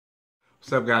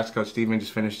What's up, guys? Coach Steven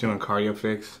just finished doing cardio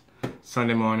fix.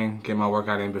 Sunday morning, get my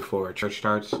workout in before church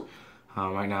starts.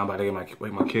 Right now, I'm about to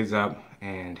wake my kids up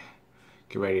and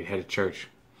get ready to head to church.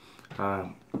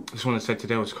 Just want to say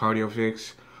today was cardio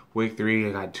fix, week 3.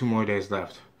 I got 2 more days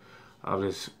left of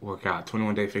this workout.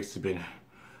 21-day fix has been an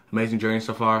amazing journey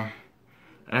so far.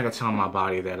 And I can tell my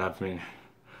body that I've been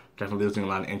definitely losing a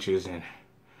lot of inches and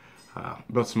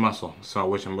built some muscle, so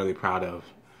which I'm really proud of.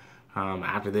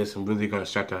 After this, I'm really going to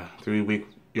start the 3-week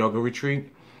yoga retreat.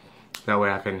 That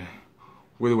way I can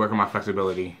really work on my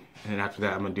flexibility. And after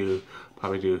that, I'm going to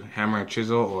probably do hammer and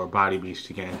chisel or body beast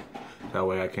again. That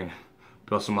way I can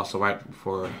build some muscle right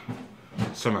before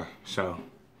summer. So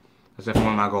that's definitely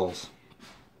one of my goals.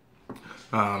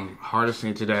 Hardest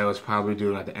thing today was probably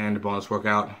doing at the end, a bonus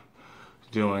workout.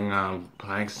 Doing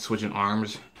planks and switching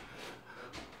arms.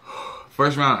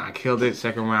 First round, I killed it.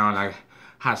 Second round, I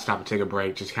had to stop and take a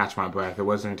break, just catch my breath. It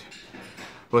wasn't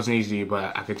easy,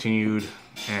 but I continued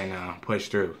and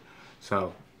pushed through.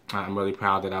 So I'm really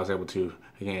proud that I was able to,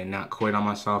 again, not quit on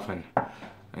myself and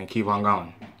keep on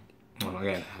going.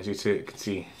 Again, as you can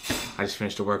see, I just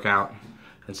finished the workout.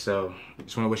 And so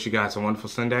just want to wish you guys a wonderful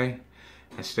Sunday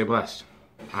and stay blessed.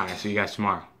 All right, see you guys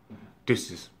tomorrow.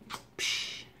 Deuces.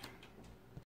 Psh.